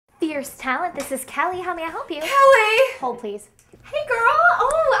Fierce Talent. This is Kelly. How may I help you? Kelly! Hold, please. Hey, girl.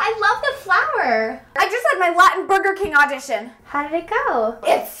 Oh, I love the flower. I just had my Latin Burger King audition. How did it go?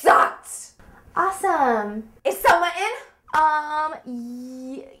 It sucked. Awesome. Is Selma in?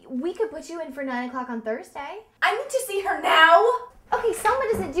 We could put you in for 9 o'clock on Thursday. I need to see her now. Okay, Selma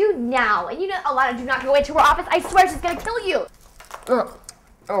doesn't do now. And you know, Elana, do not go into her office. I swear she's gonna kill you.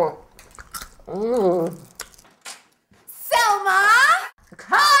 Selma!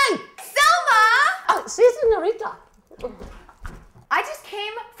 Hi! Selma! Oh, sí, señorita. I just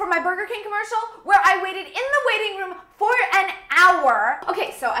came from my Burger King commercial where I waited in the waiting room for an hour.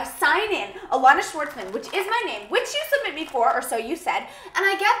 Okay, so I sign in, Elana Schwarzman, which is my name, which you submit me for, or so you said, and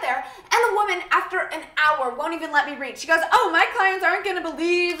I get there, and the woman, after an hour, won't even let me read. She goes, oh, my clients aren't gonna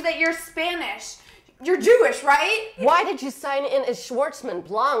believe that you're Spanish. You're Jewish, right? Why did you sign in as Schwarzman?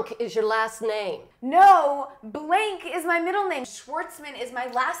 Blanc is your last name. No, Blank is my middle name. Schwarzman is my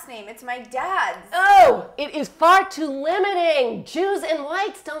last name. It's my dad's. Oh, it is far too limiting. Jews and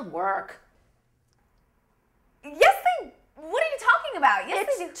whites don't work. Yes, they. What are you talking about? Yes,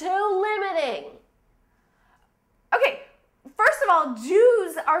 they do. It's too limiting. Okay, first of all,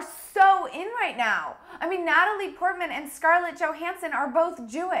 Jews are so in right now. I mean, Natalie Portman and Scarlett Johansson are both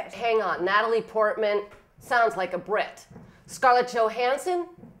Jewish. Hang on, Natalie Portman sounds like a Brit. Scarlett Johansson?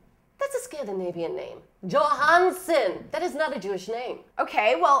 That's a Scandinavian name. Johansson, that is not a Jewish name.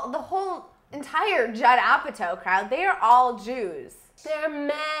 Okay, well, the whole entire Judd Apatow crowd, they are all Jews. They're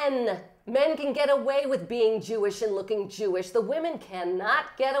men. Men can get away with being Jewish and looking Jewish. The women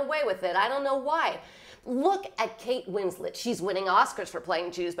cannot get away with it. I don't know why. Look at Kate Winslet. She's winning Oscars for playing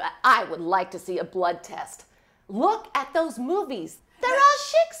Jews, but I would like to see a blood test. Look at those movies. They're all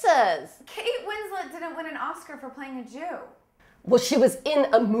shiksas. Kate Winslet didn't win an Oscar for playing a Jew. Well, she was in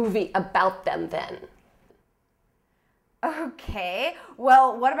a movie about them then. Okay,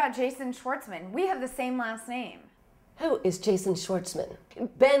 well, what about Jason Schwartzman? We have the same last name. Who is Jason Schwartzman?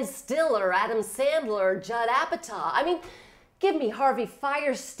 Ben Stiller, Adam Sandler, Judd Apatow. I mean, give me Harvey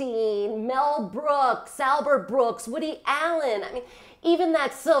Fierstein, Mel Brooks, Albert Brooks, Woody Allen. I mean, even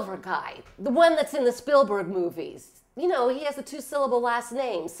that Silver guy, the one that's in the Spielberg movies. You know, he has a 2-syllable last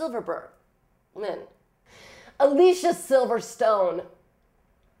name, Silverberg. Man. Alicia Silverstone.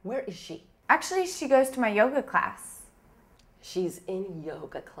 Where is she? Actually, she goes to my yoga class. She's in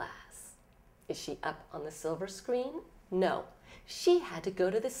yoga class. Is she up on the silver screen? No. She had to go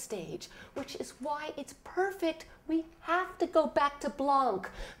to the stage, which is why it's perfect. We have to go back to Blanc.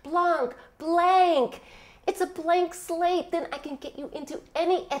 Blanc, blank. It's a blank slate. Then I can get you into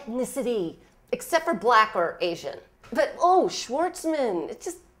any ethnicity, except for black or Asian. But, oh, Schwartzman, it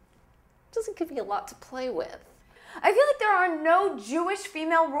just doesn't give you a lot to play with. I feel like there are no Jewish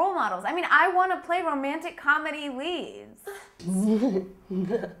female role models. I mean, I want to play romantic comedy leads.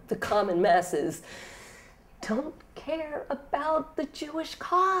 The common masses don't care about the Jewish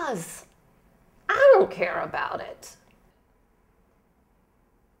cause. I don't care about it.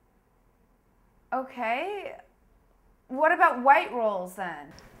 Okay. What about white roles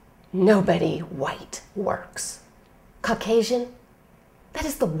then? Nobody white works. Caucasian? That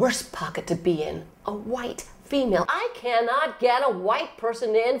is the worst pocket to be in. A white female. I cannot get a white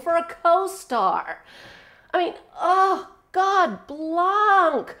person in for a co-star. I mean, oh God,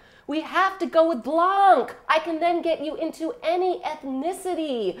 Blanc. We have to go with Blanc. I can then get you into any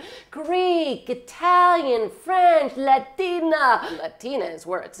ethnicity. Greek, Italian, French, Latina. Latina is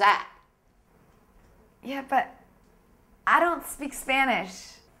where it's at. Yeah, but I don't speak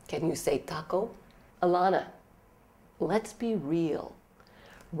Spanish. Can you say taco? Elana, let's be real.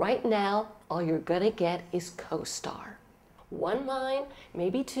 Right now, all you're gonna get is co-star. 1 line,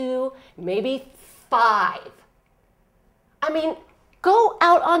 maybe 2, maybe 5. I mean, go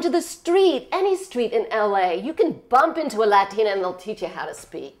out onto the street, any street in LA. You can bump into a Latina and they'll teach you how to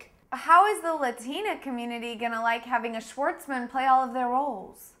speak. How is the Latina community gonna like having a Schwartzman play all of their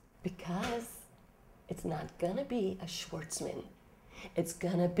roles? Because it's not gonna be a Schwartzman. It's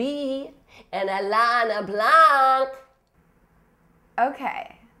gonna be an Elana Blanc.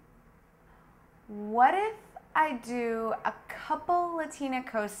 Okay. What if I do a couple Latina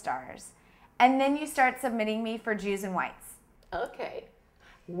co-stars and then you start submitting me for Jews and whites? Okay.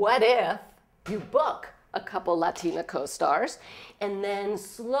 What if you book a couple Latina co-stars and then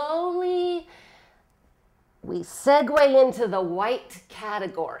slowly we segue into the white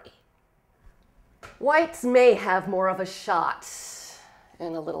category? Whites may have more of a shot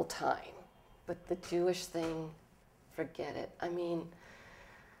in a little time, but the Jewish thing, forget it. I mean,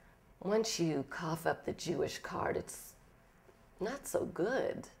 once you cough up the Jewish card, it's not so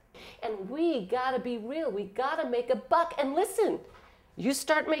good. And we gotta be real. We gotta make a buck. And listen, You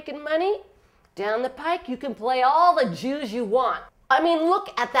start making money, down the pike, you can play all the Jews you want. I mean, look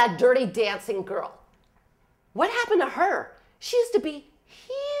at that Dirty Dancing girl. What happened to her? She used to be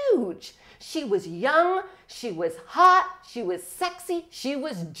huge. She was young, she was hot, she was sexy, she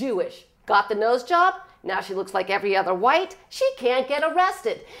was Jewish. Got the nose job? Now she looks like every other white. She can't get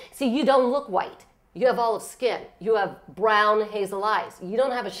arrested. See, you don't look white. You have olive skin. You have brown hazel eyes. You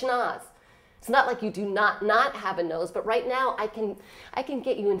don't have a schnoz. It's not like you do not have a nose, but right now I can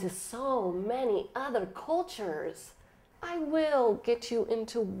get you into so many other cultures. I will get you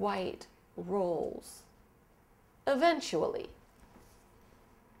into white roles. Eventually.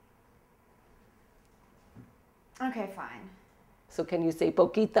 Okay, fine. So can you say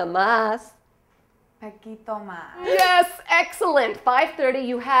poquita más? Poquito más. Yes, excellent. 5:30,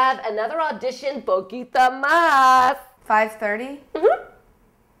 you have another audition, poquita más. 5:30? Mm-hmm.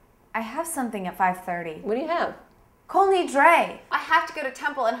 I have something at 5:30. What do you have? Colney Dre. I have to go to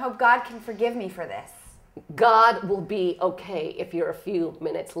temple and hope God can forgive me for this. God will be okay if you're a few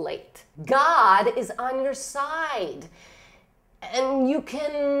minutes late. God is on your side. And you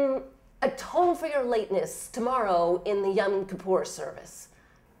can atone for your lateness tomorrow in the Yom Kippur service.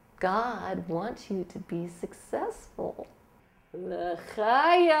 God wants you to be successful.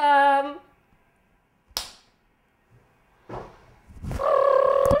 L'chaim.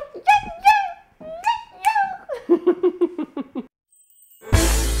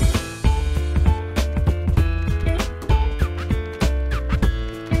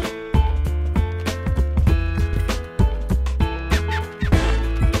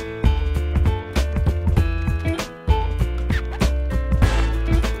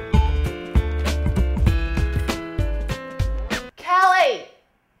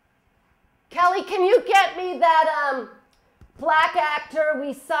 Kelly, can you get me that black actor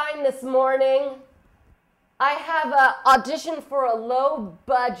we signed this morning? I have an audition for a low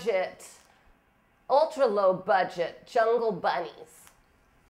budget, ultra low budget Jungle Bunnies.